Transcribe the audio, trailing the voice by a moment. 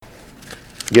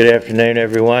Good afternoon,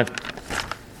 everyone.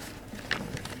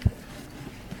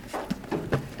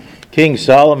 King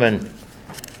Solomon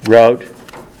wrote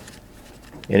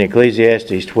in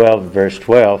Ecclesiastes 12, verse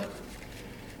 12,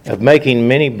 "Of making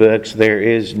many books there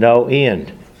is no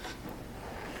end.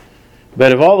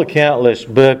 But of all the countless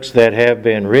books that have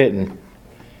been written,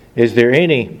 is there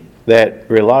any that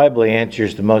reliably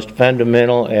answers the most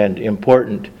fundamental and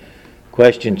important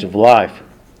questions of life?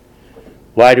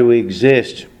 Why do we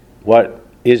exist? What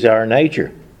is our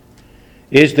nature?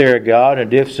 Is there a God,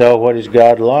 and if so, what is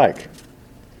God like?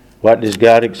 What does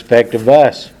God expect of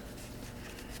us?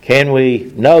 Can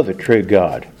we know the true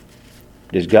God?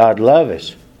 Does God love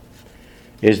us?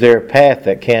 Is there a path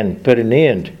that can put an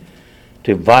end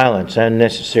to violence,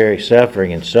 unnecessary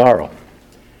suffering, and sorrow?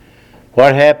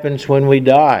 What happens when we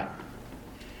die?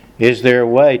 Is there a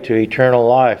way to eternal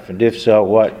life, and if so,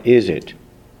 what is it?"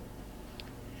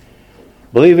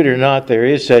 Believe it or not, there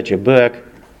is such a book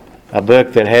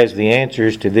that has the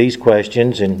answers to these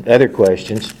questions and other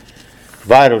questions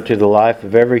vital to the life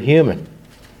of every human.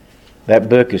 That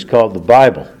book is called the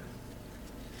Bible.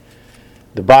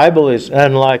 The Bible is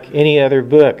unlike any other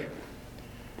book,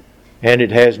 and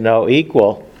it has no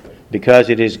equal because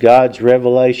it is God's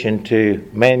revelation to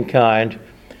mankind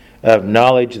of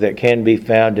knowledge that can be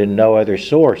found in no other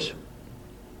source.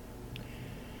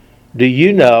 Do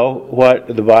you know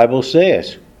what the Bible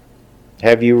says?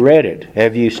 Have you read it?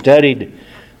 Have you studied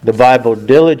the Bible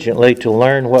diligently to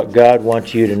learn what God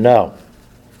wants you to know?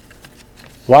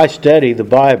 Why study the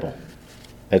Bible?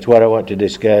 That's what I want to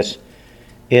discuss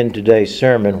in today's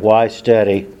sermon. Why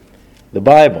study the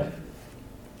Bible?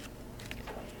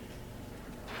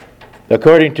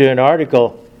 According to an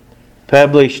article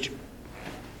published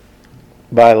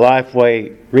by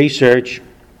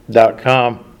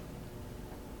LifeWayResearch.com,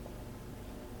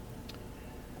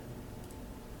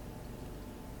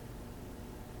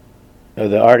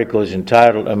 the article is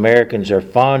entitled, "Americans Are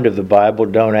Fond of the Bible,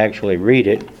 Don't Actually Read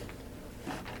It."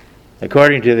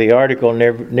 According to the article,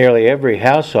 nearly every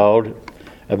household,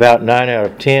 about 9 out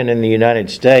of 10 in the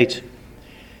United States,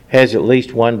 has at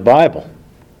least one Bible.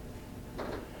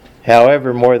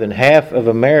 However, more than half of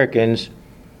Americans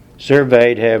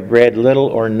surveyed have read little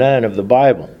or none of the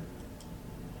Bible.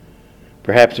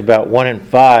 Perhaps about 1 in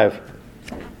 5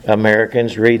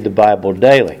 Americans read the Bible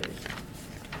daily.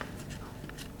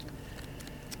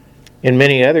 In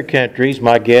many other countries,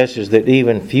 my guess is that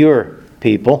even fewer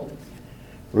people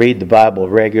read the Bible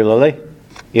regularly,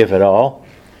 if at all.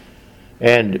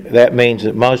 And that means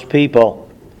that most people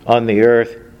on the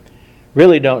earth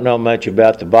really don't know much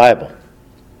about the Bible,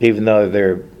 even though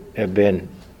there have been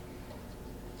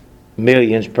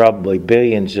millions, probably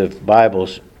billions of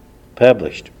Bibles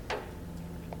published,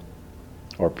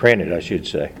 or printed, I should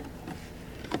say.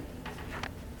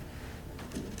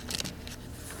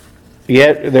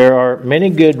 Yet there are many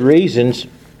good reasons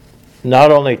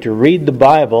not only to read the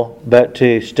Bible, but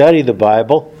to study the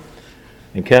Bible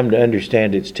and come to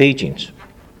understand its teachings.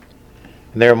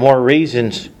 And there are more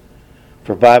reasons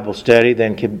for Bible study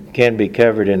than can be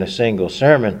covered in a single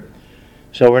sermon.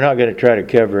 So we're not going to try to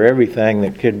cover everything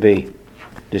that could be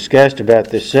discussed about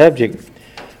this subject,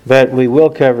 but we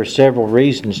will cover several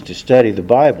reasons to study the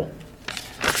Bible.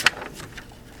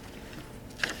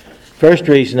 First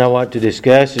reason I want to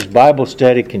discuss is Bible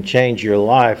study can change your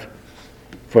life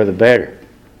for the better.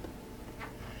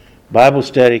 Bible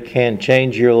study can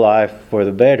change your life for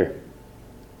the better.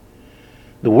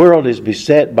 The world is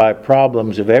beset by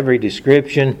problems of every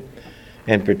description,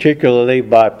 and particularly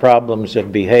by problems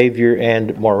of behavior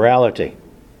and morality.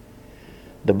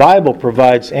 The Bible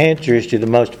provides answers to the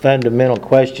most fundamental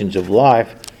questions of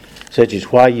life, such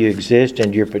as why you exist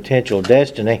and your potential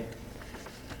destiny.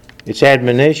 Its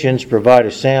admonitions provide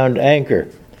a sound anchor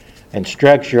and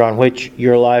structure on which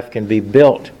your life can be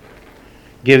built,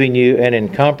 giving you an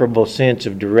incomparable sense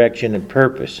of direction and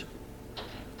purpose.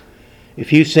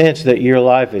 If you sense that your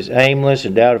life is aimless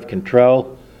and out of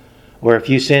control, or if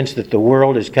you sense that the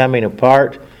world is coming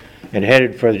apart and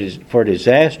headed for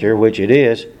disaster, which it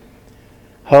is,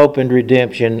 hope and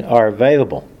redemption are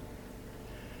available.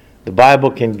 The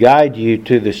Bible can guide you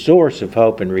to the source of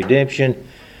hope and redemption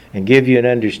and give you an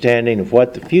understanding of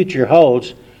what the future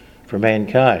holds for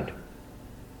mankind.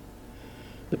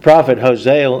 The prophet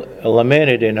Hosea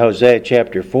lamented in Hosea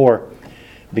chapter 4,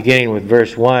 beginning with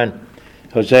verse 1.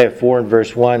 Hosea 4 and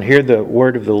verse 1, "Hear the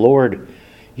word of the Lord,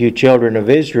 you children of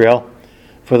Israel,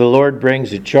 for the Lord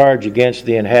brings a charge against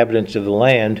the inhabitants of the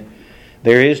land.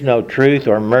 There is no truth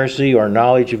or mercy or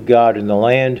knowledge of God in the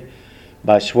land.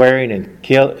 By swearing and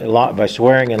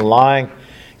lying,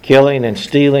 killing and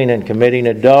stealing and committing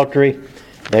adultery,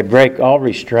 they break all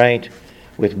restraint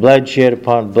with bloodshed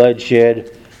upon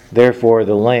bloodshed, therefore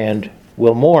the land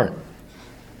will mourn.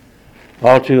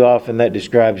 All too often that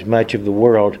describes much of the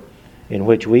world in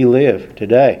which we live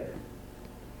today.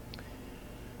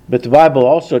 But the Bible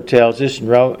also tells us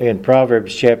in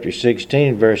Proverbs chapter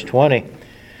 16, verse 20,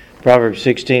 Proverbs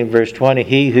 16, verse 20,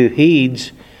 he who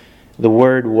heeds the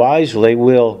word wisely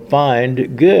will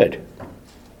find good.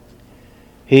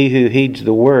 He who heeds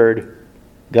the word,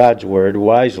 God's word,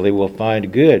 wisely will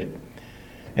find good.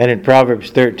 And in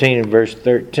Proverbs 13 and verse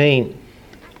 13,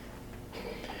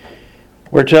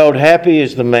 we're told, happy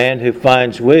is the man who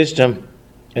finds wisdom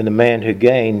and the man who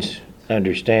gains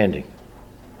understanding.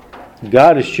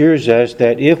 God assures us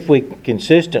that if we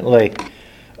consistently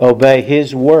obey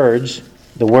His words,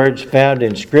 the words found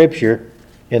in Scripture,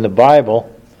 in the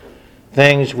Bible,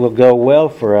 things will go well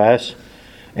for us,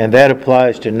 and that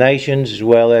applies to nations as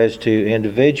well as to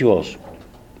individuals.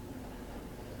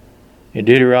 In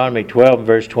Deuteronomy 12,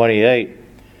 verse 28,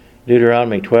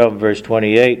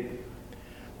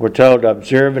 we're told,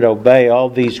 observe and obey all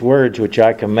these words which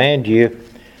I command you,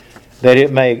 that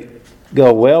it may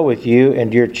go well with you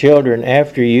and your children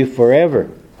after you forever,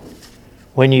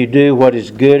 when you do what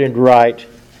is good and right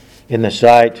in the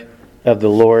sight of the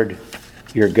Lord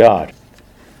your God.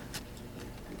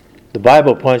 The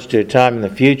Bible points to a time in the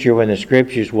future when the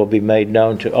Scriptures will be made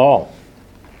known to all.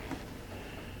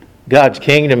 God's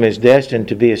kingdom is destined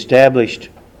to be established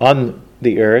on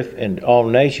the earth, and all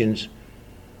nations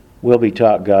will be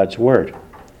taught God's Word.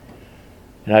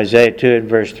 In Isaiah 2 and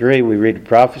verse 3, we read a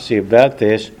prophecy about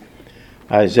this.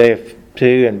 Isaiah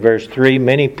 2 and verse 3,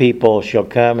 many people shall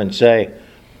come and say,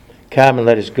 come and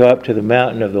let us go up to the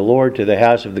mountain of the Lord, to the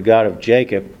house of the God of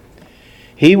Jacob.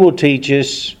 He will teach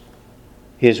us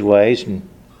His ways, and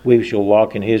we shall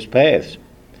walk in His paths.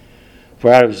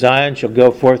 For out of Zion shall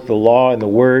go forth the law and the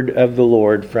word of the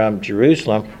Lord from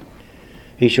Jerusalem.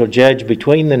 He shall judge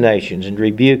between the nations and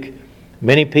rebuke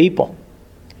many people.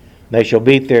 They shall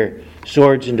beat their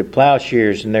swords into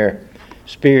plowshares and their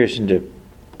spears into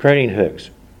pruning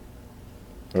hooks.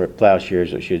 Or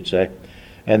plowshares, I should say.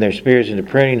 And their spears into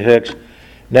pruning hooks.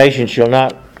 Nation shall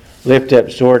not lift up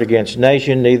sword against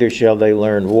nation, neither shall they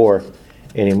learn war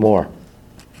anymore.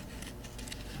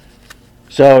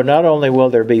 So not only will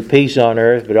there be peace on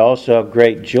earth, but also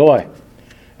great joy,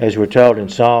 as we're told in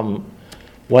Psalm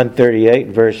 138,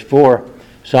 verse 4.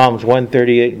 Psalms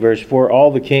 138, verse 4,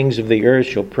 all the kings of the earth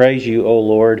shall praise you, O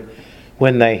Lord,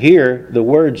 when they hear the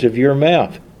words of your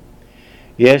mouth.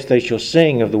 Yes, they shall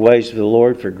sing of the ways of the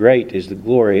Lord, for great is the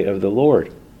glory of the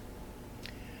Lord.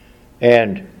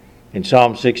 And in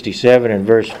Psalm 67 and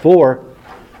verse 4,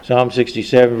 Psalm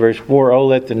 67, verse 4, oh,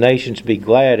 let the nations be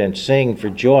glad and sing for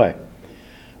joy.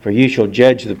 For you shall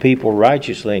judge the people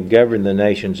righteously and govern the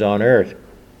nations on earth.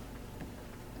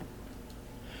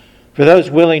 For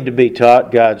those willing to be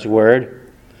taught God's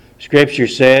Word, Scripture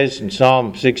says in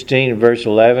Psalm 16 verse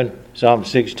 11,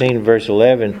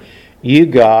 you,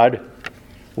 God,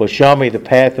 will show me the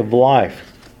path of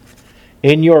life.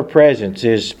 In your presence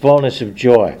is fullness of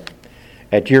joy.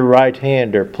 At your right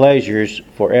hand are pleasures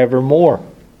forevermore.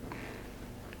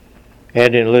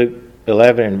 And in Luke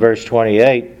 11 and verse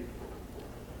 28,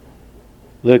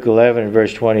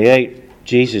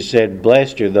 Jesus said,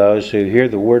 blessed are those who hear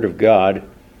the word of God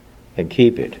and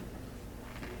keep it.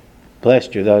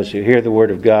 Blessed are those who hear the word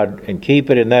of God and keep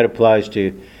it, and that applies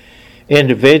to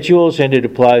individuals and it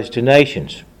applies to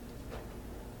nations.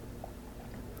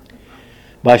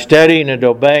 By studying and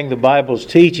obeying the Bible's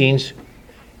teachings,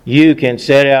 you can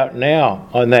set out now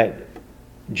on that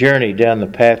journey down the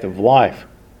path of life,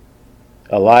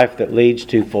 a life that leads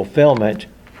to fulfillment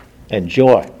and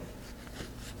joy.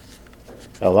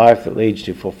 A life that leads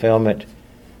to fulfillment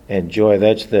and joy.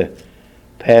 That's the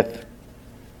path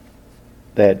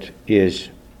that is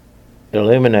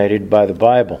illuminated by the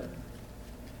Bible.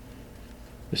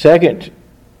 A second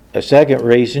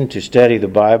reason to study the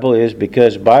Bible is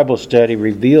because Bible study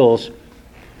reveals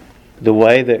the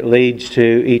way that leads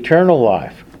to eternal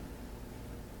life.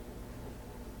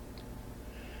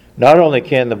 Not only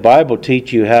can the Bible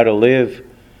teach you how to live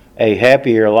a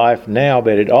happier life now,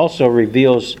 but it also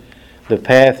reveals the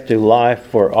path to life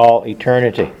for all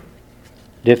eternity.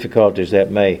 Difficult as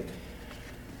that may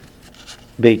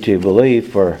be to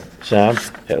believe for some,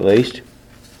 at least.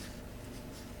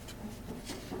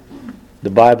 The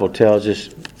Bible tells us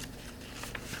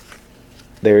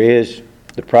there is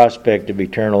the prospect of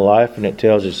eternal life, and it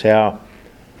tells us how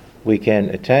we can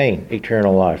attain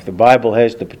eternal life. The Bible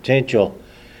has the potential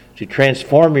to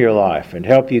transform your life and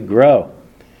help you grow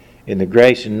in the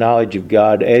grace and knowledge of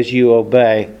God as you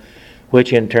obey,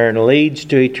 which in turn leads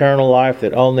to eternal life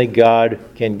that only God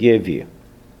can give you.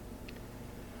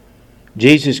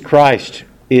 Jesus Christ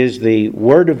is the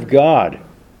Word of God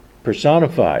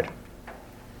personified.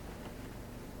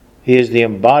 He is the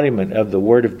embodiment of the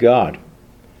Word of God.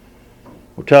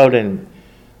 We're told in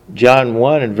John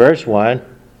 1 and verse 1,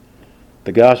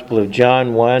 the Gospel of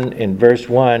John 1 and verse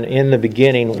 1, in the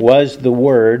beginning was the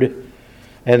Word,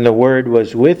 and the Word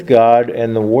was with God,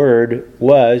 and the Word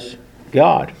was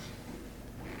God.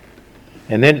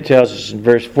 And then it tells us in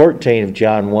verse 14 of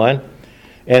John 1,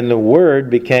 and the Word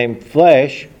became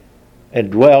flesh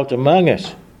and dwelt among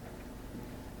us.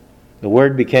 The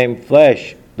Word became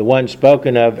flesh, the one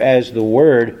spoken of as the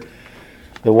Word,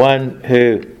 the one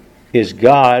who is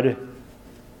God.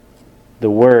 The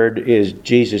Word is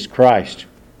Jesus Christ.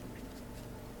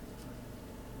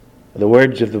 The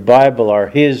words of the Bible are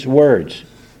His words,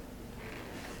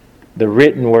 the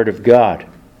written Word of God,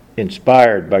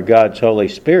 inspired by God's Holy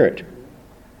Spirit.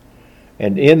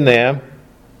 And in them,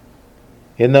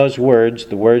 in those words,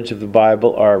 the words of the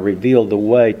Bible, are revealed the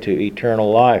way to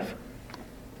eternal life.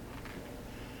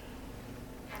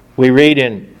 We read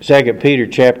in 2 Peter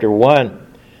chapter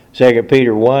 1, 2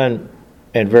 Peter 1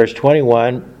 and verse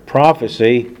 21,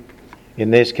 prophecy,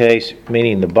 in this case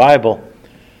meaning the Bible,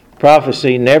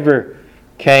 prophecy never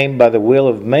came by the will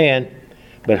of man,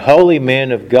 but holy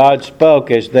men of God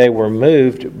spoke as they were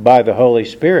moved by the Holy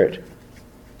Spirit.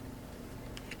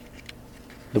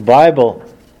 The Bible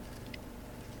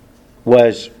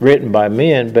was written by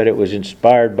men, but it was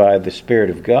inspired by the Spirit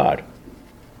of God.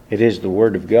 It is the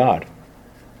Word of God.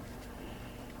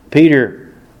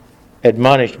 Peter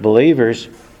admonished believers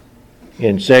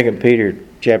in 2 Peter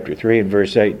chapter 3 and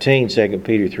verse 18, 2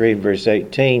 Peter 3 and verse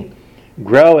 18,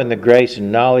 grow in the grace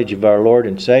and knowledge of our Lord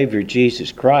and Savior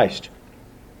Jesus Christ.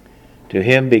 To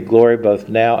Him be glory both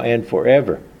now and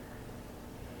forever.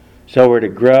 So we're to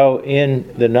grow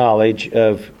in the knowledge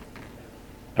of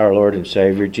our Lord and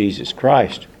Savior Jesus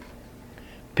Christ.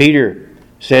 Peter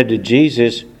said to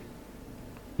Jesus,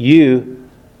 you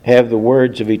have the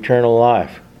words of eternal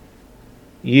life.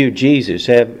 You, Jesus,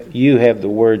 have the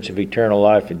words of eternal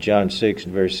life in John 6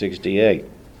 and verse 68.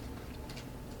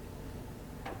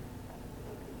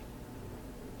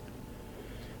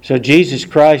 So Jesus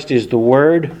Christ is the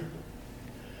Word.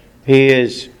 He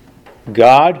is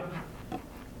God.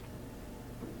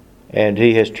 And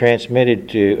He has transmitted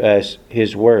to us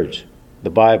His words, the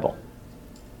Bible.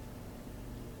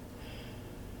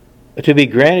 To be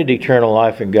granted eternal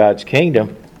life in God's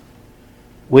kingdom,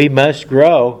 we must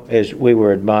grow, as we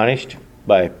were admonished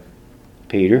by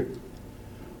Peter.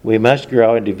 We must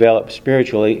grow and develop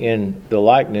spiritually in the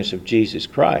likeness of Jesus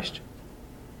Christ.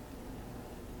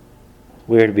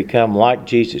 We are to become like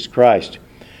Jesus Christ.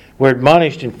 We're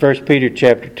admonished in 1 Peter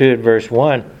chapter 2 and verse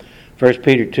 1. 1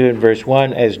 Peter 2 and verse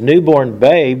 1, as newborn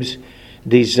babes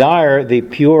desire the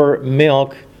pure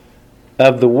milk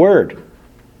of the Word,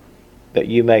 that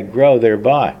you may grow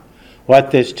thereby.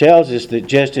 What this tells us, that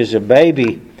just as a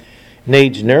baby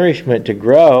needs nourishment to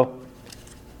grow,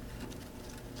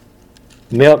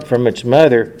 milk from its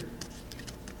mother,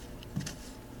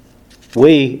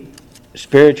 we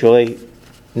spiritually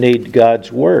need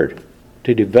God's Word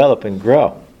to develop and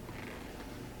grow.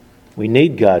 We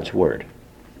need God's Word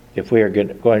if we are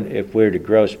to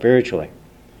grow spiritually.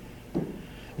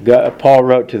 Paul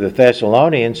wrote to the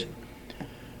Thessalonians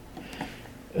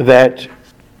that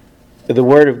the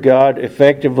Word of God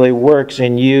effectively works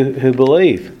in you who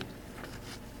believe.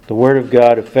 The Word of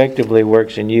God effectively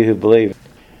works in you who believe.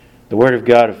 The Word of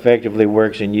God effectively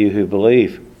works in you who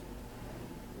believe.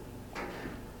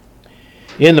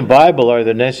 In the Bible are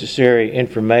the necessary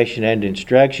information and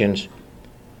instructions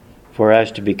for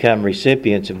us to become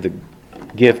recipients of the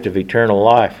gift of eternal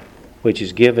life, which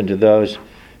is given to those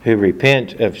who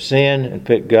repent of sin and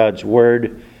put God's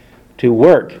Word to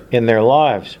work in their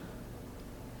lives.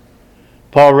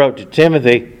 Paul wrote to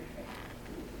Timothy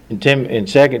in 2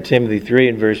 Timothy 3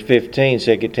 and verse 15,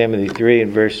 2 Timothy 3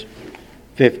 and verse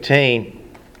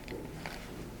 15,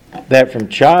 that from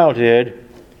childhood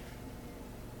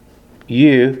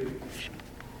you,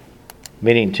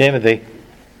 meaning Timothy,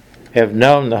 have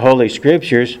known the Holy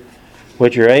Scriptures,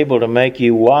 which are able to make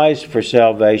you wise for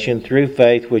salvation through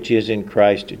faith which is in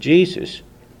Christ Jesus.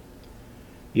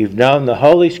 You've known the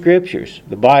Holy Scriptures,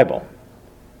 the Bible,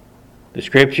 the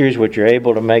Scriptures which are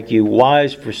able to make you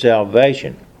wise for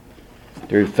salvation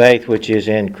through faith which is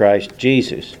in Christ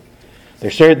Jesus. There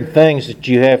are certain things that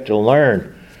you have to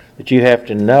learn, that you have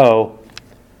to know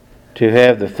to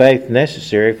have the faith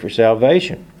necessary for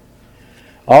salvation.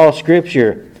 All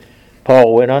Scripture,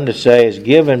 Paul went on to say, is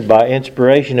given by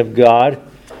inspiration of God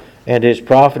and is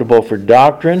profitable for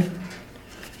doctrine,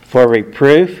 for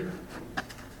reproof,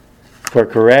 for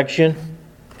correction,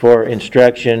 for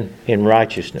instruction in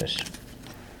righteousness.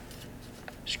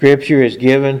 Scripture is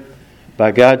given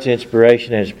by God's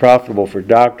inspiration and is profitable for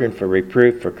doctrine, for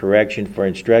reproof, for correction, for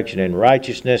instruction in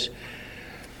righteousness,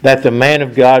 that the man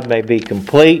of God may be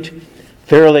complete,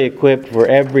 thoroughly equipped for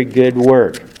every good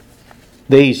work.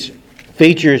 These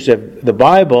features of the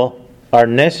Bible are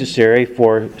necessary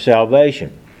for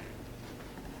salvation.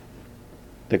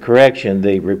 The correction,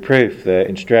 the reproof, the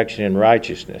instruction in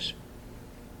righteousness,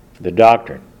 the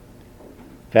doctrine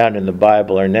found in the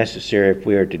Bible are necessary if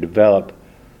we are to develop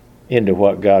into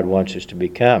what God wants us to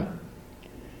become.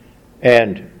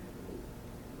 And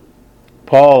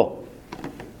Paul,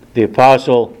 the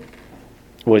apostle,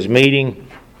 was meeting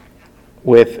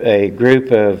with a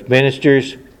group of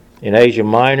ministers in Asia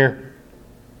Minor,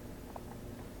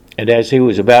 and as he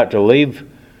was about to leave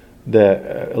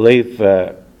the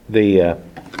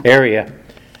area,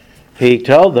 he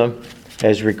told them,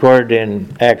 as recorded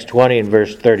in Acts 20 and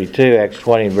verse 32, Acts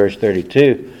 20 and verse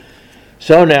 32,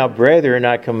 "So now, brethren,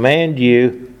 I commend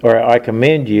you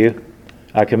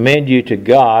to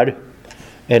God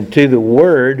and to the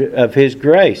word of His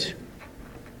grace."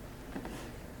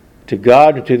 To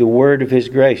God and to the word of His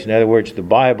grace. In other words, the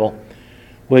Bible,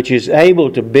 which is able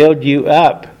to build you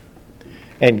up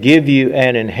and give you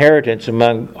an inheritance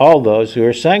among all those who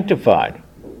are sanctified.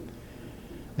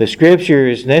 The Scripture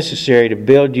is necessary to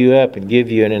build you up and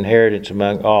give you an inheritance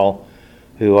among all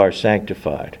who are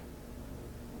sanctified.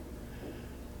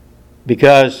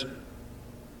 Because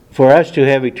for us to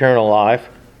have eternal life,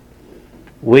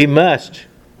 we must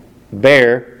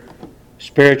bear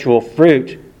spiritual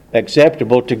fruit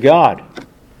acceptable to God.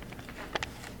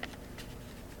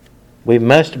 We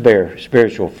must bear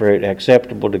spiritual fruit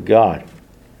acceptable to God.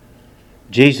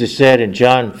 Jesus said in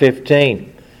John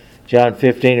 15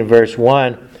 and verse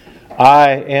 1,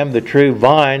 "I am the true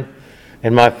vine,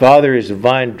 and my Father is the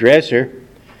vine dresser.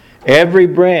 Every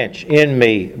branch in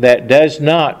me that does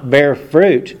not bear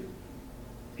fruit,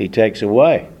 He takes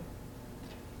away."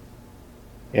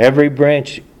 Every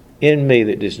branch in me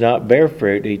that does not bear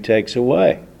fruit, He takes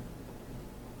away.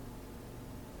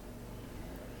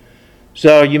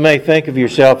 So you may think of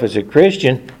yourself as a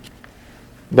Christian,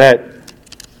 but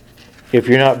if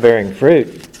you're not bearing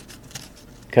fruit,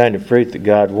 the kind of fruit that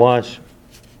God wants,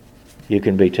 you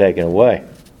can be taken away,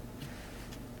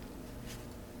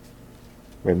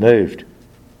 removed.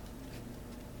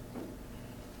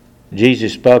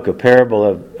 Jesus spoke a parable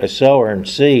of a sower and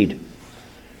seed,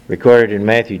 recorded in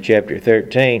Matthew chapter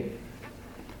 13.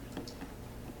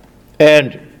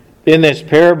 And in this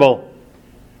parable,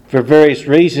 for various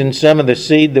reasons, some of the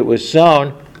seed that was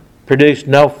sown produced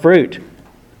no fruit.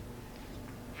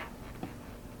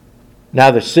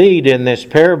 Now, the seed in this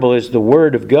parable is the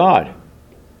Word of God.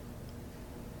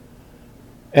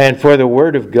 And for the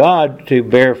Word of God to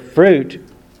bear fruit,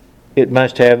 it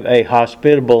must have a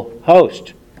hospitable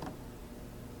host,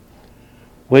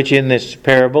 which in this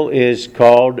parable is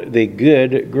called the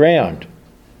good ground.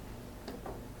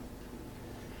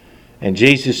 And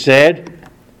Jesus said,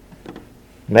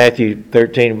 Matthew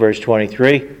 13, verse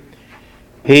 23,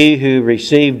 "He who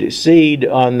received seed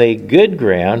on the good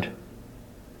ground,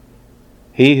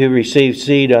 he who receives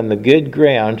seed on the good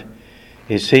ground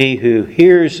is he who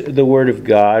hears the word of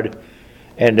God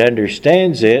and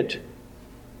understands it,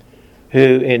 who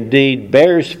indeed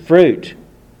bears fruit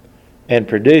and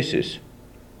produces,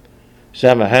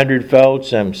 some 100-fold,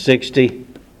 some 60,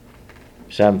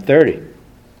 some 30.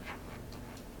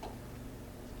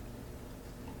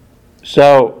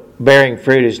 So, bearing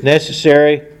fruit is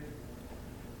necessary.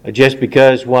 Just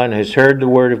because one has heard the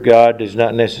Word of God does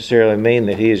not necessarily mean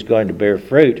that he is going to bear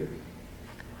fruit.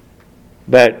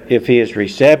 But if he is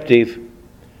receptive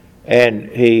and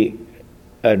he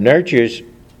nurtures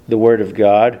the Word of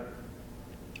God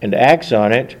and acts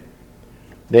on it,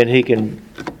 then he can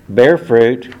bear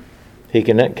fruit. He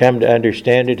can come to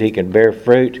understand it. He can bear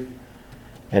fruit.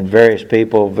 And various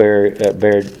people bear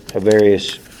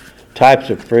various types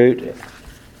of fruit,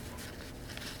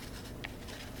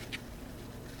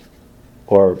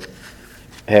 or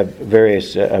have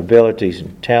various abilities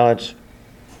and talents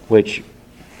which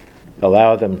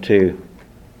allow them to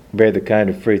bear the kind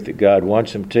of fruit that God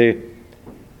wants them to,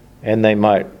 and they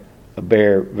might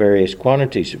bear various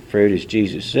quantities of fruit, as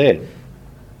Jesus said.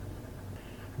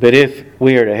 But if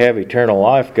we are to have eternal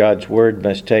life, God's Word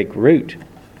must take root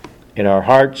in our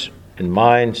hearts and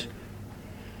minds,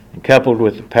 and coupled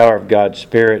with the power of God's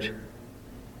Spirit,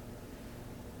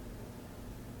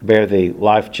 bear the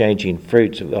life-changing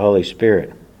fruits of the Holy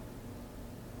Spirit.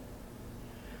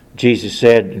 Jesus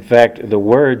said, in fact, the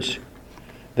words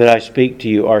that I speak to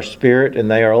you are spirit and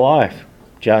they are life.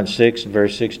 John 6,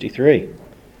 verse 63.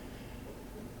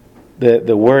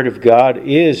 The Word of God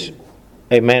is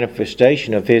a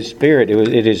manifestation of His Spirit.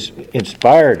 It is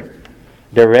inspired,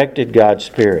 directed by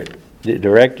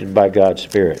God's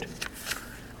Spirit.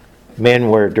 Men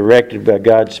were directed by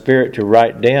God's Spirit to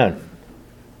write down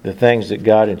the things that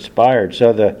God inspired.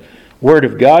 So the Word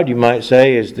of God, you might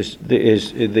say, is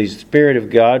the Spirit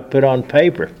of God put on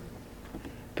paper,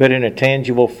 put in a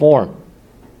tangible form.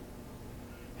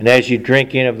 And as you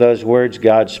drink in of those words,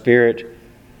 God's Spirit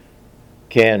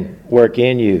can work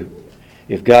in you.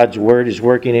 If God's Word is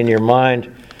working in your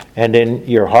mind and in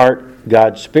your heart,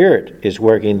 God's Spirit is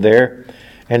working there.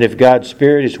 And if God's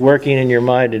Spirit is working in your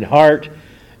mind and heart,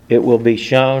 it will be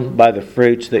shown by the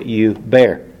fruits that you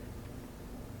bear.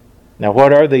 Now,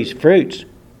 what are these fruits?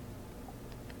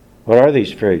 What are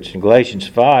these fruits? In Galatians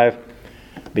 5,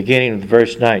 beginning with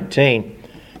verse 19,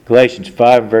 Galatians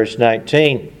 5, verse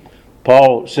 19,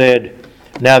 Paul said,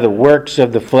 "Now the works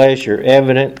of the flesh are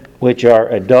evident, which are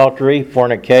adultery,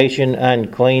 fornication,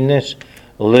 uncleanness,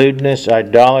 lewdness,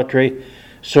 idolatry,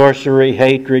 sorcery,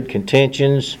 hatred,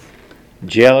 contentions,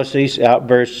 jealousies,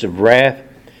 outbursts of wrath,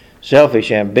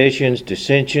 selfish ambitions,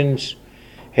 dissensions,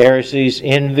 heresies,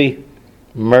 envy,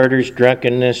 murders,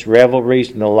 drunkenness,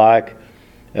 revelries, and the like,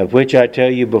 of which I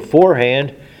tell you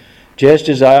beforehand, just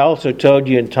as I also told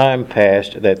you in time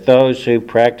past, that those who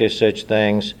practice such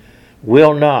things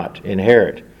will not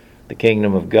inherit the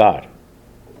kingdom of God.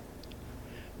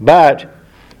 But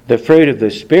the fruit of the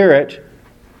Spirit,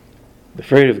 the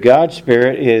fruit of God's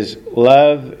Spirit, is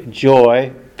love,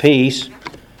 joy, peace,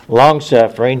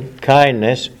 long-suffering,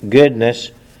 kindness,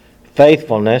 goodness,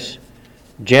 faithfulness,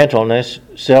 gentleness,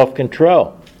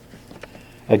 self-control.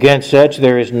 Against such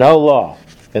there is no law,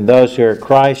 and those who are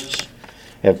Christ's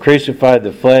have crucified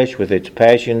the flesh with its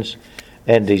passions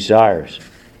and desires.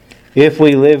 If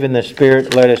we live in the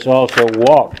Spirit, let us also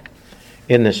walk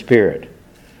in the Spirit.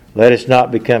 Let us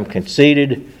not become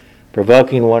conceited,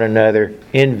 provoking one another,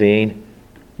 envying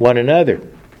one another."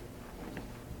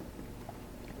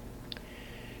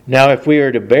 Now, if we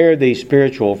are to bear these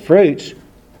spiritual fruits,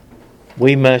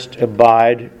 we must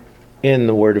abide in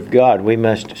the Word of God. We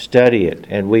must study it,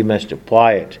 and we must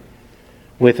apply it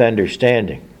with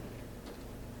understanding.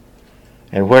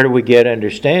 And where do we get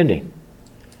understanding?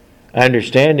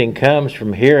 Understanding comes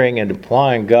from hearing and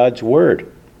applying God's Word,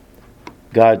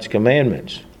 God's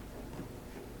commandments.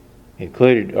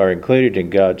 Are included in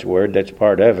God's Word. That's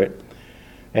part of it.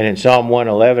 And in Psalm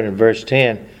 111 and verse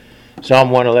 10,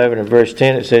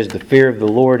 it says, "The fear of the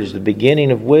Lord is the beginning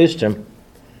of wisdom.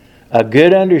 A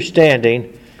good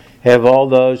understanding have all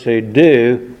those who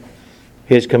do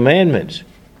His commandments."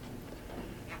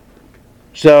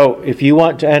 So, if you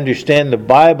want to understand the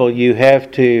Bible, you have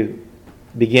to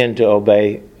begin to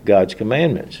obey God's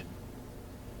commandments.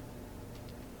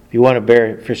 If you want to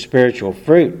bear for spiritual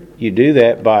fruit, you do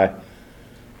that by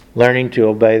learning to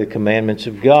obey the commandments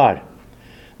of God.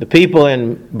 The people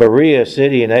in Berea,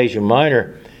 city in Asia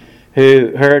Minor,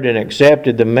 who heard and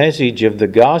accepted the message of the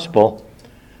gospel,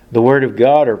 the Word of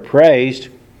God, are praised.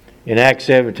 In Acts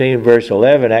 17 verse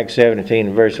 11,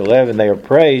 they are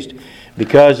praised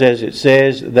because, as it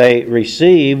says, they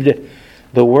received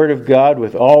the Word of God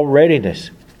with all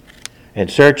readiness and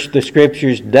searched the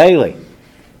Scriptures daily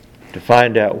to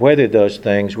find out whether those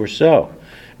things were so.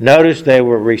 Notice they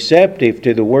were receptive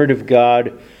to the Word of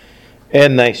God,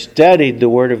 and they studied the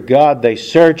Word of God. They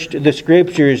searched the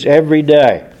Scriptures every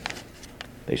day.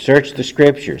 They searched the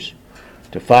Scriptures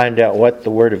to find out what the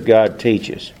Word of God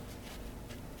teaches.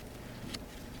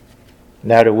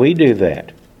 Now, do we do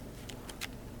that?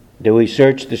 Do we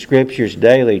search the Scriptures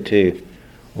daily to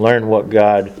learn what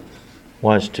God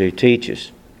wants to teach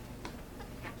us?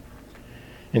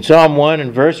 In Psalm 1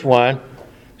 and verse 1,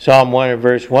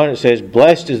 it says,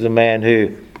 "Blessed is the man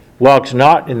who walks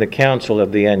not in the counsel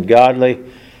of the ungodly,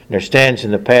 nor stands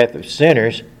in the path of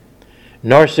sinners,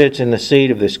 nor sits in the seat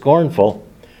of the scornful,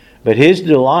 but his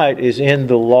delight is in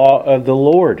the law of the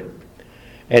Lord.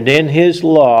 And in his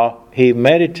law he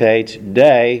meditates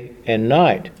day and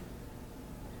night."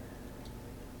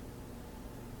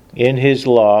 In his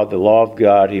law, the law of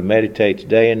God, he meditates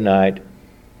day and night.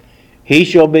 "He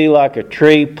shall be like a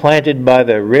tree planted by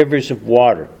the rivers of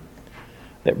water,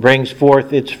 that brings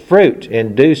forth its fruit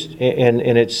in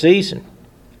its season,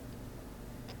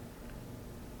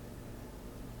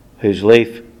 whose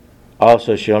leaf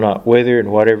also shall not wither,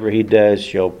 and whatever he does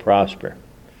shall prosper."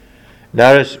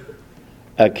 Notice,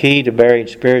 a key to bearing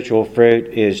spiritual fruit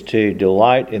is to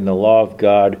delight in the law of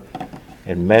God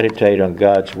and meditate on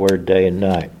God's Word day and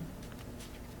night.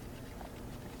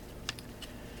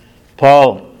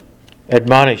 Paul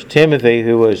admonished Timothy,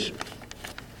 who was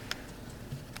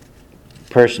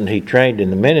person he trained in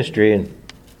the ministry, in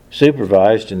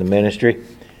supervised in the ministry.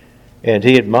 And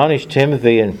he admonished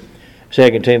Timothy in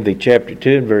 2 Timothy chapter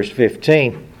 2 and verse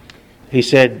 15. He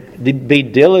said, be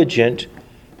diligent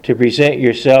to present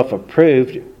yourself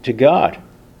approved to God,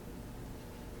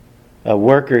 a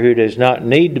worker who does not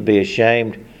need to be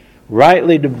ashamed,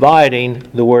 rightly dividing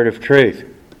the word of truth.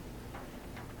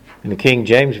 In the King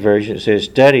James Version it says,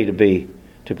 study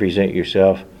to present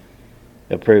yourself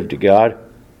approved to God.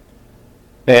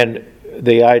 And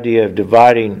the idea of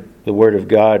dividing the word of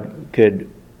God could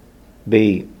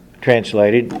be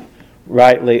translated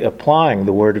rightly applying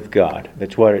the word of God.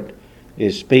 That's what it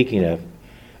is speaking of.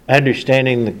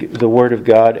 Understanding the word of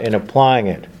God and applying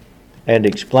it and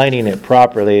explaining it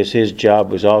properly, as his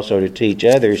job was also to teach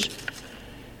others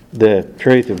the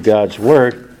truth of God's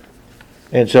word.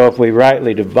 And so if we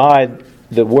rightly divide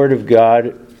the word of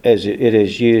God as it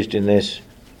is used in this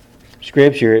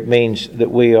scripture, it means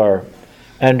that we are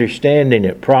understanding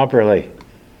it properly.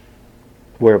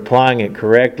 We're applying it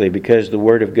correctly, because the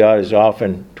word of God is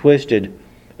often twisted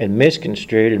and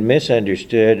misconstrued and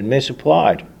misunderstood and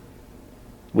misapplied.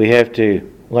 We have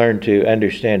to learn to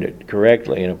understand it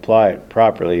correctly and apply it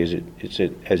properly as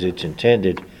it's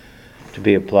intended to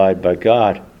be applied by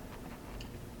God.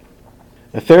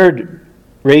 A third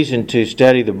reason to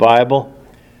study the Bible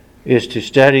is to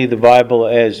study the Bible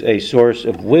as a source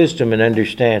of wisdom and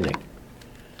understanding.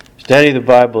 Study the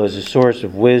Bible as a source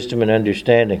of wisdom and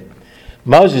understanding.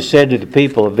 Moses said to the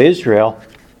people of Israel,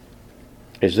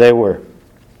 as they were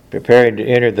preparing to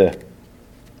enter the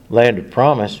land of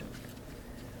promise,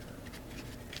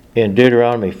 in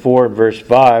Deuteronomy 4 and verse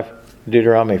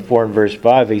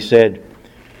 5, he said,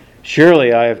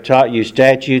 surely I have taught you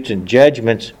statutes and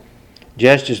judgments,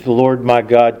 just as the Lord my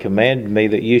God commanded me,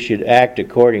 that you should act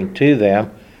according to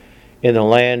them in the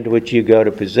land which you go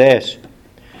to possess.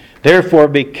 Therefore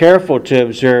be careful to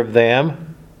observe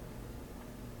them.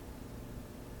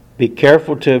 Be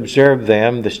careful to observe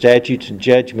them, the statutes and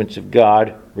judgments of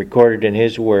God recorded in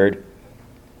his word.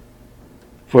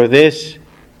 For this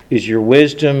is your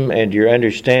wisdom and your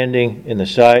understanding in the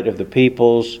sight of the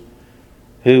peoples,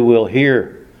 who will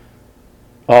hear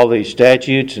all these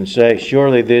statutes and say,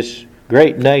 surely this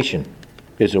great nation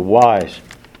is a wise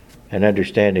and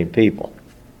understanding people.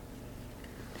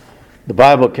 The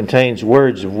Bible contains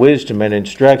words of wisdom and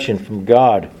instruction from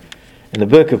God. And the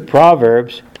book of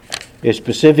Proverbs is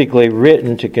specifically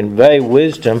written to convey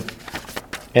wisdom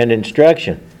and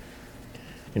instruction.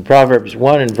 In Proverbs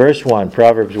 1 and verse 1,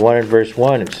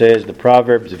 it says, the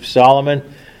Proverbs of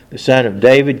Solomon, the son of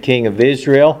David, king of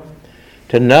Israel,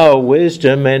 to know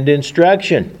wisdom and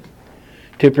instruction,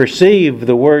 to perceive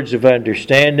the words of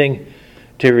understanding,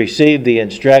 to receive the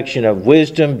instruction of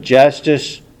wisdom,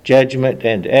 justice, judgment,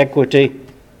 and equity,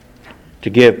 to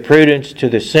give prudence to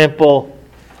the simple,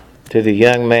 to the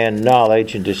young man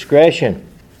knowledge and discretion.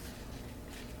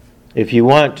 If you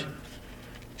want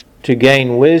to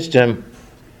gain wisdom,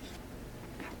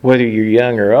 whether you're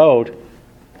young or old, it'd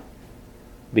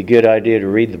be a good idea to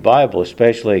read the Bible,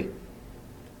 especially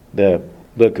the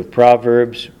book of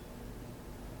Proverbs,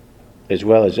 as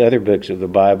well as other books of the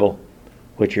Bible,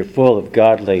 which are full of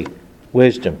godly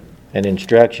wisdom and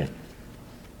instruction.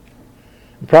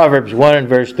 In Proverbs 1 and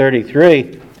verse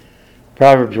 33,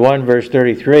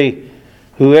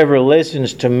 whoever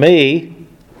listens to me,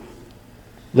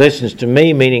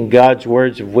 meaning God's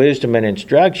words of wisdom and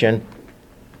instruction,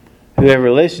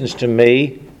 whoever listens to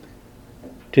me,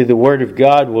 to the word of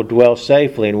God, will dwell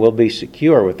safely and will be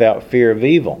secure without fear of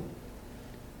evil.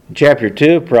 In chapter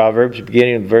 2 of Proverbs,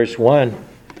 beginning in verse 1,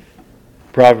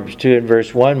 Proverbs 2 and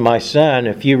verse 1, my son,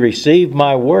 if you receive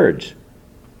my words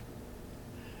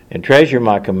and treasure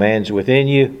my commands within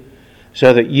you,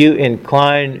 so that you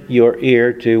incline your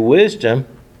ear to wisdom.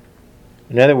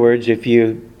 In other words, if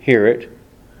you hear it,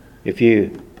 if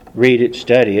you read it,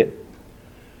 study it,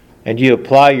 and you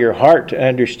apply your heart to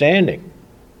understanding.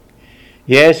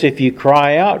 Yes, if you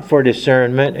cry out for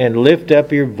discernment and lift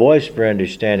up your voice for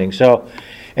understanding. So,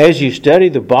 as you study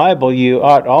the Bible, you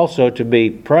ought also to be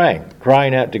praying,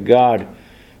 crying out to God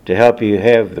to help you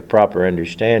have the proper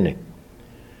understanding,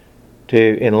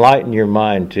 to enlighten your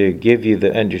mind, to give you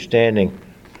the understanding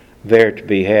there to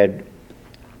be had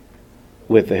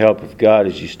with the help of God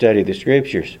as you study the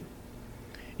Scriptures.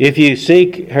 If you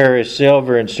seek her as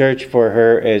silver and search for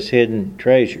her as hidden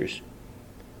treasures.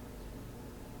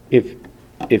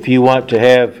 If you want to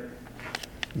have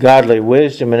godly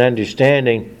wisdom and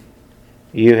understanding,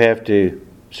 you have to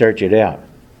search it out.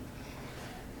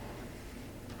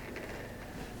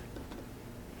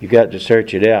 You've got to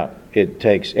search it out. It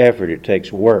takes effort, it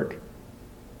takes work.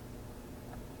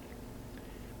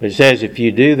 But it says if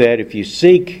you do that, if you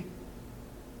seek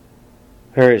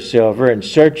her as silver, and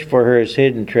search for her as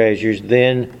hidden treasures,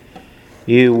 then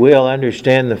you will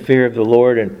understand the fear of the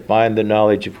Lord and find the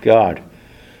knowledge of God.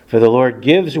 For the Lord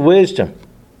gives wisdom.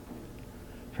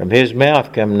 From his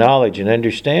mouth come knowledge and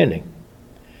understanding.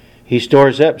 He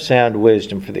stores up sound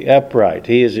wisdom for the upright.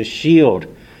 He is a shield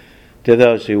to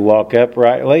those who walk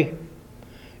uprightly.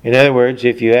 In other words,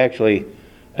 if you actually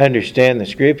understand the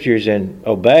Scriptures and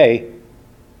obey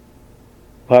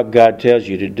what God tells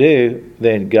you to do,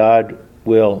 then God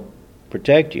will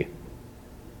protect you.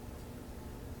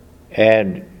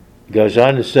 And goes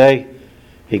on to say,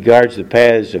 he guards the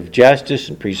paths of justice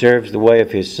and preserves the way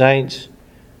of his saints.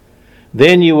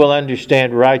 Then you will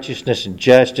understand righteousness and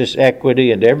justice,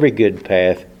 equity, and every good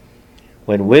path,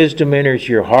 when wisdom enters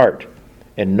your heart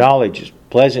and knowledge is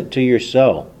pleasant to your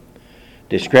soul.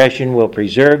 Discretion will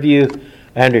preserve you,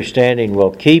 understanding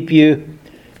will keep you,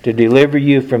 to deliver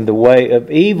you from the way of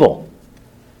evil,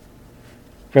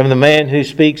 from the man who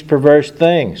speaks perverse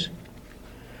things,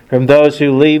 from those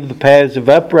who leave the paths of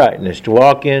uprightness to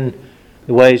walk in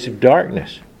the ways of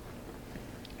darkness,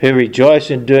 who rejoice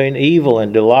in doing evil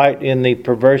and delight in the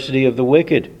perversity of the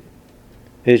wicked,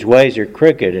 whose ways are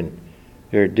crooked and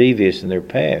who are devious in their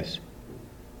paths.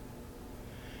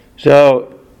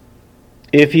 So,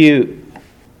 if you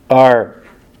are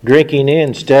drinking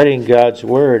in, studying God's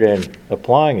Word and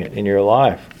applying it in your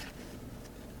life,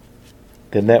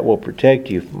 then that will protect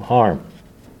you from harm,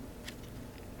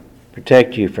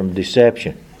 protect you from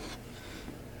deception,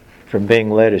 from being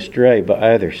led astray by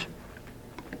others.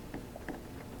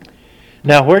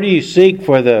 Now, where do you seek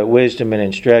for the wisdom and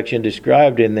instruction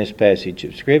described in this passage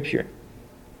of Scripture?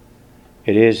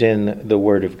 It is in the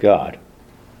Word of God.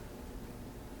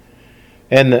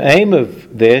 And the aim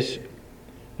of this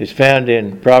is found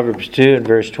in Proverbs 2 and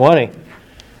verse 20.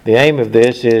 The aim of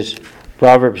this is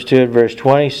Proverbs 2 and verse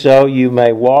 20, so you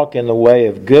may walk in the way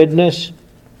of goodness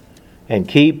and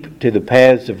keep to the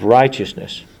paths of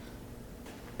righteousness.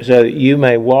 So that you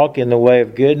may walk in the way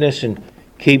of goodness and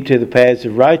keep to the paths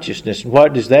of righteousness. And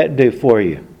what does that do for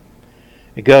you?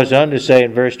 It goes on to say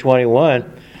in verse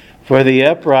 21, for the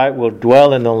upright will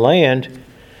dwell in the land,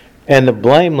 and the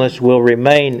blameless will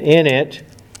remain in it,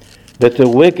 but the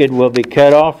wicked will be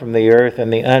cut off from the earth,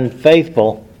 and the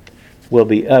unfaithful will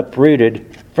be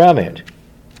uprooted from it.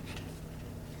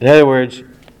 In other words,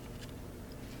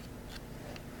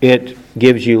 it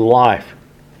gives you life.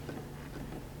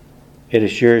 It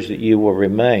assures that you will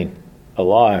remain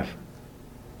alive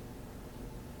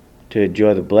to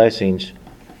enjoy the blessings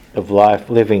of life,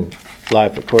 living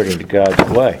life according to God's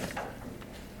way.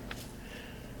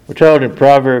 We're told in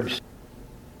Proverbs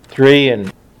 3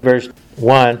 and verse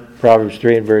 1, Proverbs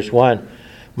 3 and verse 1,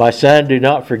 my son, do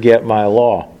not forget my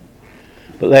law,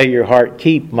 but let your heart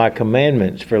keep my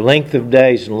commandments. For length of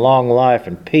days and long life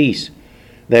and peace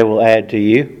they will add to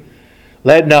you.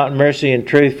 Let not mercy and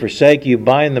truth forsake you.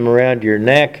 Bind them around your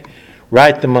neck.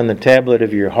 Write them on the tablet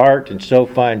of your heart, and so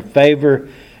find favor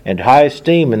and high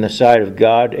esteem in the sight of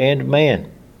God and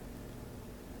man.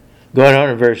 Going on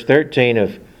in verse 13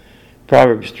 of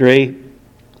Proverbs 3,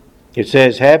 it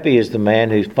says, happy is the man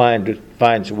who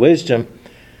finds wisdom,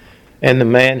 and the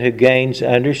man who gains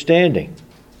understanding.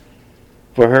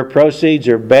 For her proceeds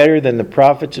are better than the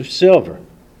profits of silver,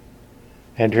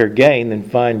 and her gain than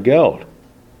fine gold.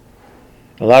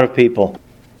 A lot of people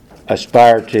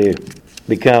aspire to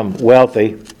become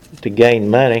wealthy, to gain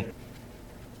money,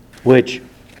 which,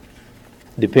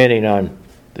 depending on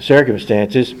the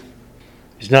circumstances,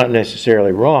 is not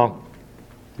necessarily wrong,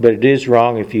 but it is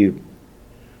wrong if you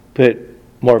put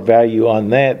more value on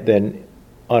that than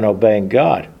on obeying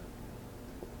God.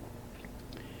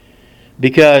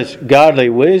 Because godly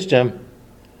wisdom,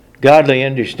 godly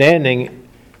understanding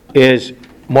is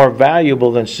more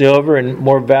valuable than silver and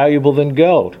more valuable than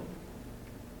gold.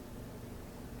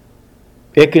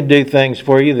 It can do things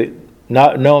for you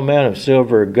that no amount of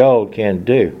silver or gold can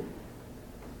do.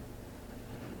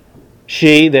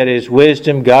 She, that is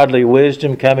wisdom, godly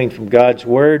wisdom coming from God's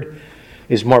Word,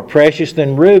 is more precious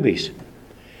than rubies.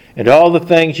 And all the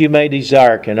things you may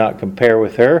desire cannot compare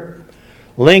with her.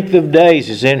 Length of days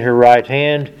is in her right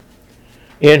hand.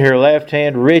 In her left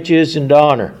hand riches and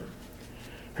honor.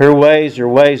 Her ways are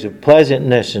ways of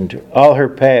pleasantness, and all her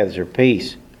paths are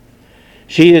peace.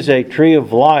 She is a tree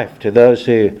of life to those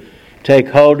who take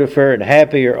hold of her, and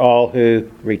happy are all who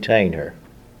retain her.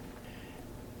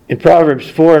 In Proverbs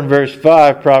 4 and verse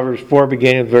 5, Proverbs 4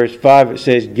 beginning with verse 5, it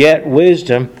says, get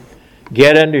wisdom,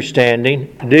 get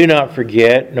understanding, do not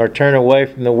forget, nor turn away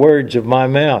from the words of my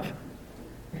mouth.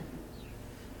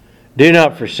 Do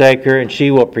not forsake her, and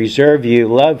she will preserve you.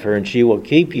 Love her, and she will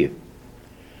keep you.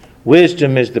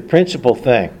 Wisdom is the principal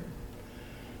thing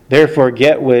Therefore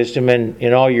get wisdom, and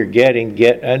in all you're getting,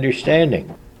 get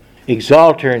understanding.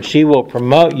 Exalt her, and she will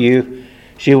promote you.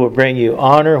 She will bring you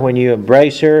honor when you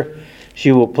embrace her.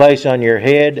 She will place on your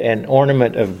head an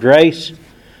ornament of grace,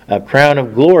 a crown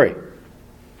of glory.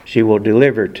 She will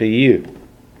deliver to you.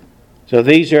 So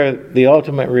these are the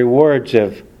ultimate rewards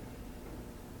of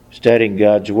studying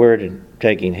God's Word and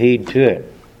taking heed to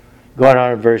it. Going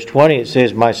on in verse 20, it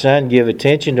says, My son, give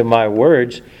attention to my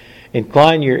words.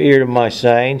 Incline your ear to my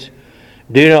sayings.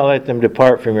 Do not let them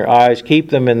depart from your eyes. Keep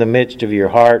them in the midst of your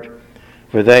heart,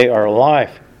 for they are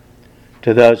life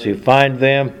to those who find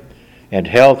them, and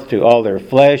health to all their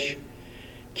flesh.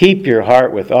 Keep your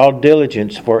heart with all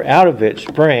diligence, for out of it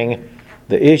spring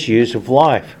the issues of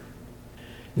life.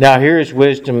 Now here is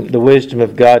wisdom, the wisdom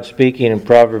of God speaking in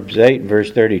Proverbs 8,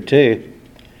 verse 32.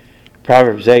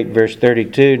 Proverbs 8, verse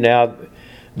 32, Now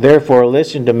therefore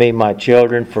listen to me, my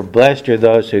children, for blessed are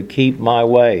those who keep my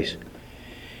ways.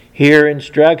 Hear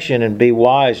instruction and be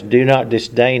wise, do not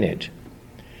disdain it.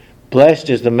 Blessed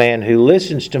is the man who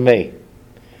listens to me,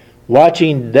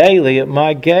 watching daily at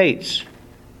my gates.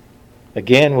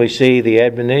 Again, we see the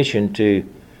admonition to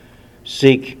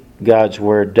seek God's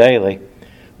word daily.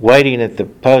 Waiting at the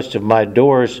post of my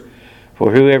doors,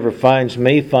 for whoever finds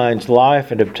me finds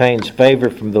life and obtains favor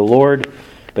from the Lord.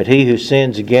 But he who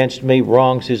sins against me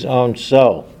wrongs his own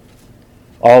soul.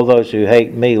 All those who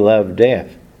hate me love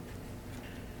death.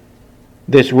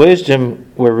 This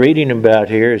wisdom we're reading about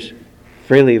here is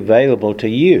freely available to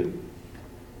you.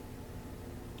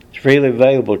 It's freely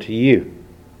available to you.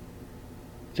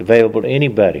 It's available to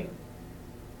anybody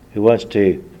who wants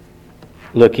to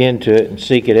look into it and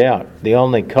seek it out. The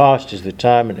only cost is the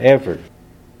time and effort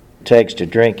it takes to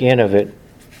drink in of it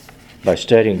by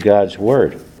studying God's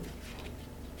Word.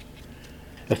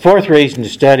 The fourth reason to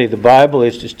study the Bible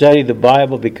is to study the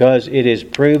Bible because it is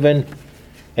proven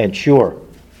and sure.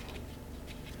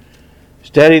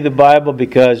 Study the Bible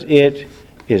because it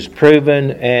is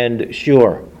proven and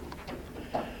sure.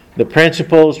 The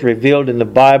principles revealed in the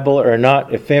Bible are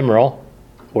not ephemeral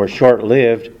or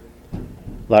short-lived,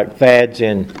 like fads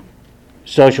in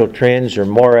social trends or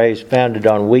mores founded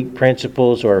on weak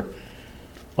principles or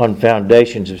on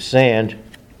foundations of sand.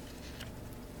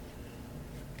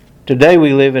 Today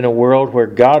we live in a world where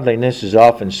godliness is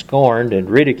often scorned and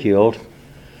ridiculed,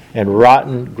 and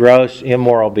rotten, gross,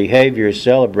 immoral behavior is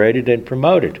celebrated and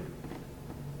promoted.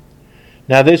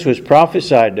 Now this was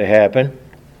prophesied to happen,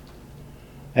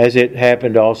 as it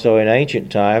happened also in ancient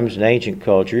times and ancient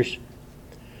cultures.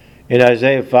 In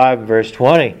Isaiah 5 verse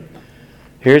 20,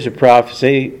 here's a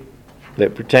prophecy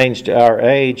that pertains to our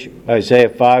age. Isaiah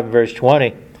 5 verse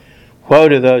 20, Woe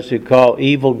to those who call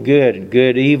evil good and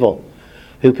good evil,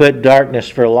 who put darkness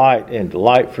for light and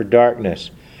light for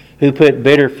darkness, who put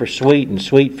bitter for sweet and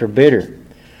sweet for bitter.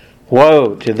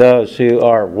 Woe to those who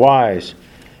are wise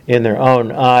in their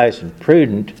own eyes and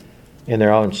prudent in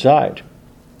their own sight.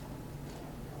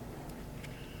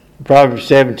 Proverbs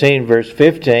 17 verse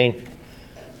 15,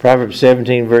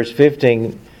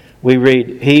 we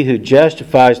read, He who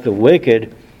justifies the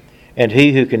wicked and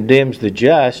he who condemns the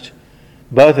just,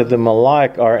 both of them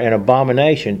alike are an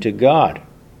abomination to God,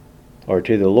 or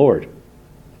to the Lord.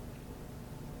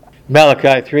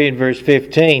 Malachi 3 and verse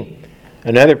 15,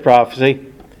 another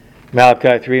prophecy.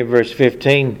 Malachi 3 and verse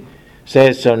 15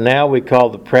 says, So now we call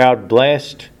the proud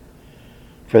blessed,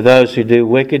 for those who do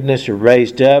wickedness are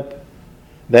raised up.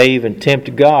 They even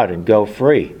tempt God and go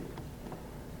free.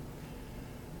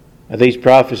 Now, these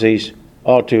prophecies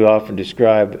all too often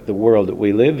describe the world that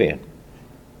we live in.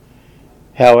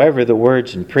 However, the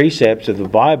words and precepts of the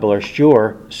Bible are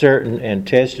sure, certain, and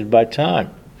tested by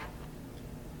time.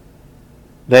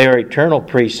 They are eternal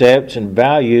precepts and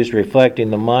values reflecting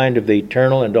the mind of the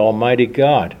eternal and almighty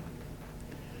God.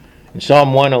 In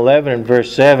Psalm 111 and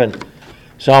verse 7,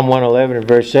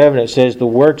 it says, The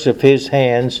works of his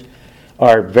hands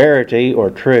are verity or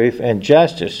truth and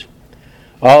justice.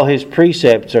 All his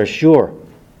precepts are sure.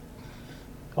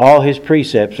 All his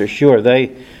precepts are sure.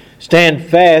 They stand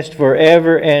fast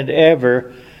forever and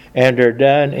ever and are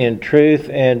done in truth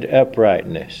and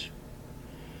uprightness.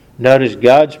 Notice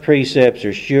God's precepts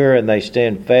are sure and they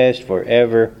stand fast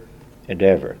forever and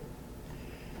ever.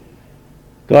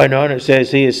 Going on, it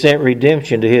says, He has sent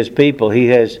redemption to His people. He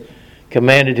has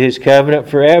commanded His covenant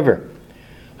forever.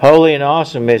 Holy and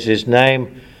awesome is His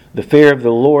name. The fear of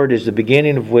the Lord is the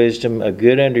beginning of wisdom. A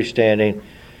good understanding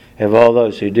of all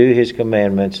those who do His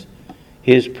commandments.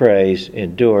 His praise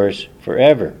endures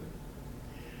forever.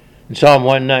 In Psalm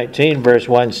 119, verse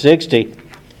 160,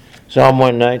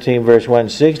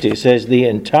 it says, The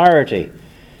entirety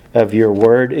of your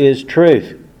word is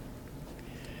truth.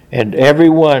 and every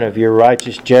one of your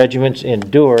righteous judgments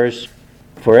endures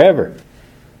forever.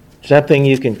 Something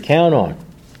you can count on.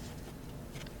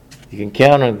 You can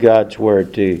count on God's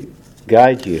Word to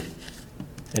guide you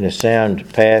in a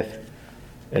sound path,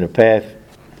 in a path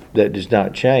that does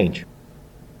not change.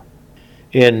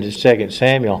 In 2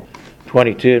 Samuel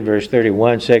 22 and verse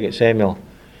 31, 2 Samuel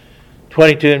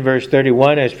 22 and verse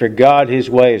 31, as for God, His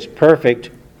way is perfect.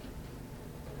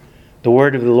 The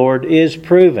word of the Lord is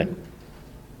proven.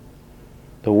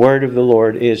 The word of the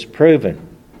Lord is proven.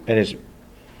 And is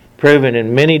proven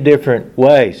in many different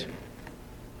ways.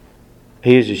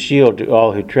 He is a shield to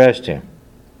all who trust Him.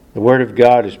 The word of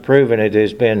God is proven. It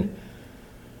has been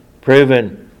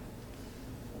proven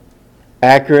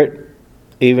accurate,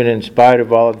 even in spite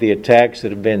of all of the attacks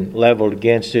that have been leveled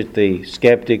against it. The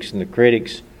skeptics and the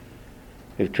critics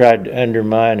who've tried to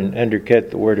undermine and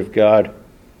undercut the word of God.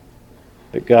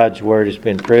 But God's word has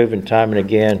been proven time and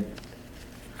again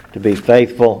to be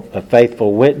faithful, a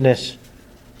faithful witness.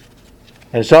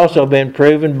 And it's also been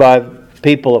proven by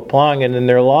people applying it in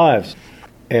their lives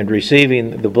and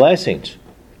receiving the blessings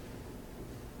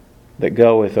that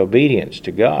go with obedience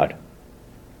to God.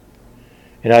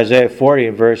 In Isaiah 40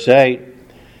 and verse 8,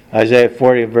 Isaiah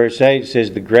 40 and verse 8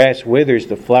 says, the grass withers,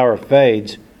 the flower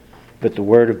fades, but the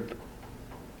word of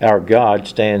our God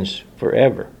stands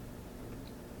forever.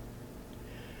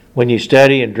 When you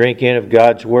study and drink in of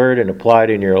God's word and apply it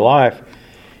in your life,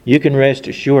 you can rest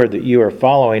assured that you are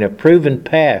following a proven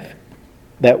path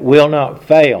that will not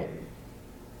fail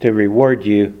to reward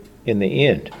you in the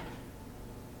end.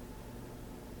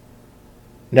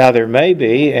 Now there may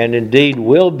be, and indeed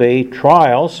will be,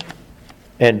 trials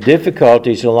and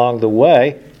difficulties along the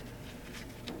way,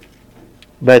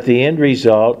 but the end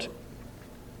result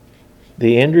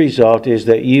is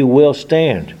that you will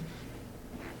stand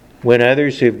when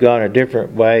others who've gone a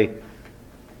different way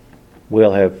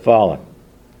will have fallen.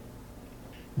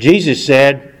 Jesus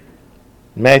said,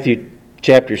 Matthew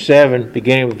chapter 7,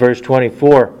 beginning with verse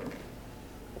 24,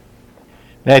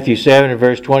 Matthew 7 and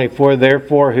verse 24,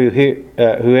 therefore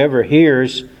whoever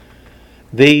hears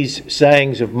these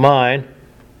sayings of mine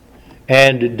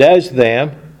and does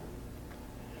them,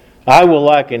 I will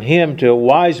liken him to a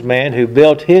wise man who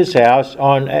built his house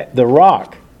on the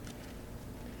rock.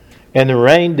 And the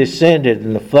rain descended,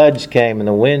 and the floods came, and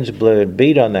the winds blew and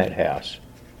beat on that house.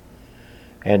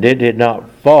 And it did not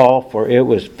fall, for it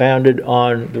was founded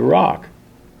on the rock.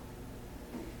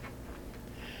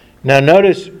 Now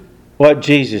notice what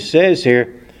Jesus says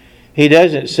here. He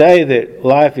doesn't say that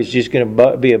life is just going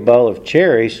to be a bowl of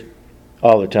cherries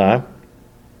all the time.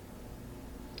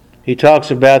 He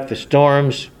talks about the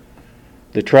storms,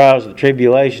 the trials, the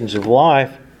tribulations of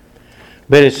life.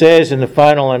 But it says in the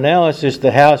final analysis,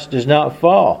 the house does not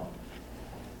fall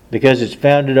because it's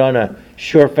founded on a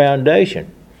sure foundation.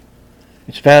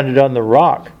 It's founded on the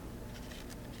rock.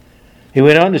 He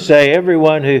went on to say,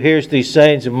 everyone who hears these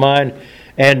sayings of mine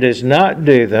and does not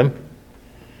do them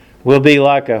will be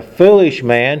like a foolish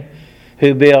man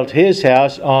who built his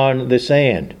house on the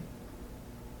sand.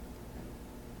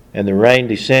 And the rain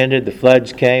descended, the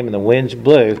floods came, and the winds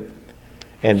blew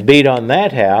and beat on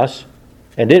that house,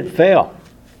 and it fell.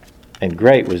 And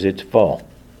great was its fall.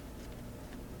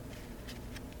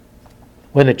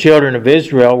 When the children of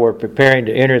Israel were preparing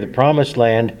to enter the promised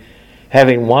land,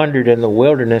 having wandered in the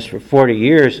wilderness for 40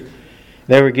 years,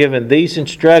 they were given these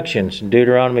instructions in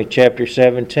Deuteronomy chapter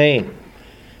 17,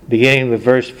 beginning with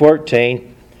verse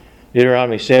 14.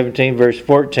 Deuteronomy 17, verse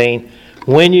 14.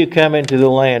 When you come into the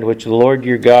land which the Lord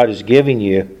your God is giving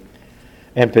you,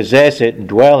 and possess it and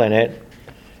dwell in it,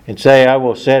 and say, I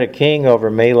will set a king over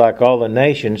me like all the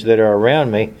nations that are around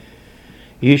me,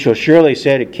 you shall surely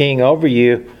set a king over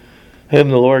you, whom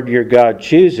the Lord your God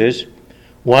chooses,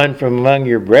 one from among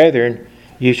your brethren.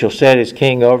 You shall set as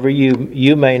king over you.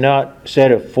 You may not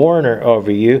set a foreigner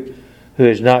over you, who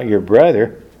is not your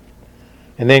brother.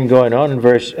 And then going on in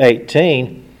verse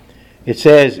 18, it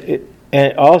says,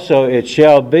 and also it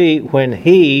shall be when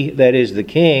he, that is the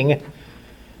king,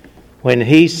 when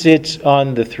he sits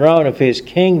on the throne of his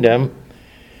kingdom,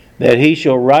 that he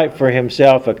shall write for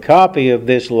himself a copy of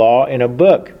this law in a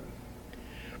book,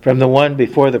 from the one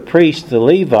before the priests, the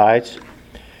Levites,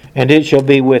 and it shall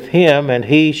be with him, and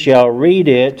he shall read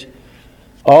it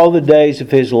all the days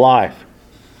of his life.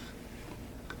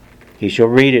 He shall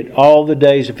read it all the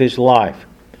days of his life,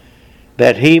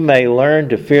 that he may learn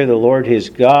to fear the Lord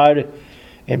his God,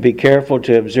 and be careful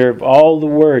to observe all the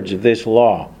words of this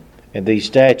law and these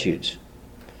statutes,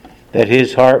 that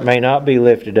his heart may not be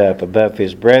lifted up above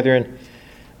his brethren,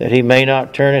 that he may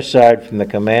not turn aside from the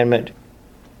commandment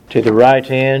to the right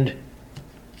hand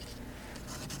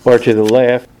or to the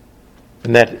left,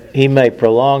 and that he may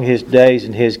prolong his days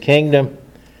in his kingdom,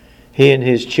 he and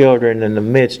his children in the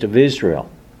midst of Israel.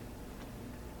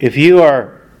 If you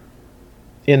are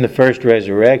in the first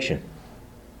resurrection,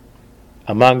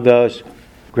 among those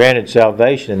granted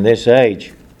salvation in this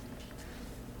age,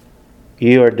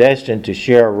 you are destined to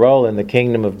share a role in the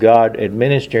kingdom of God,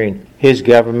 administering his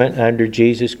government under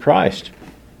Jesus Christ.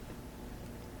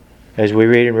 As we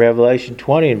read in Revelation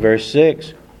 20 and verse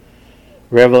 6,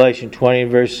 Revelation 20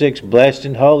 and verse 6, blessed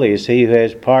and holy is he who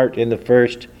has part in the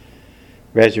first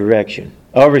resurrection.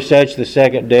 Over such the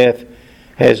second death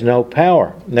has no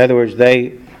power. In other words,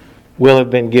 they will have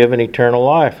been given eternal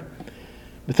life.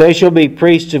 But they shall be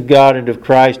priests of God and of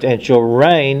Christ, and shall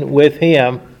reign with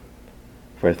him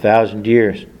for 1,000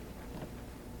 years.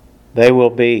 They will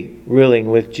be ruling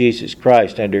with Jesus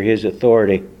Christ under his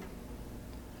authority,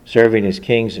 serving as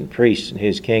kings and priests in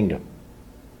his kingdom.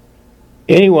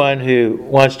 Anyone who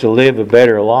wants to live a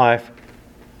better life,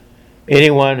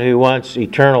 anyone who wants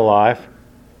eternal life,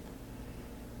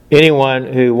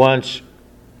 anyone who wants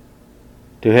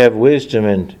to have wisdom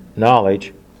and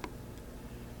knowledge,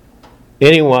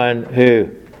 anyone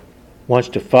who wants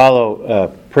to follow a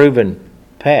proven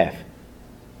path,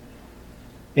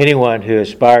 anyone who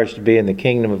aspires to be in the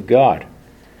kingdom of God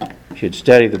should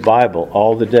study the Bible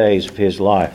all the days of his life.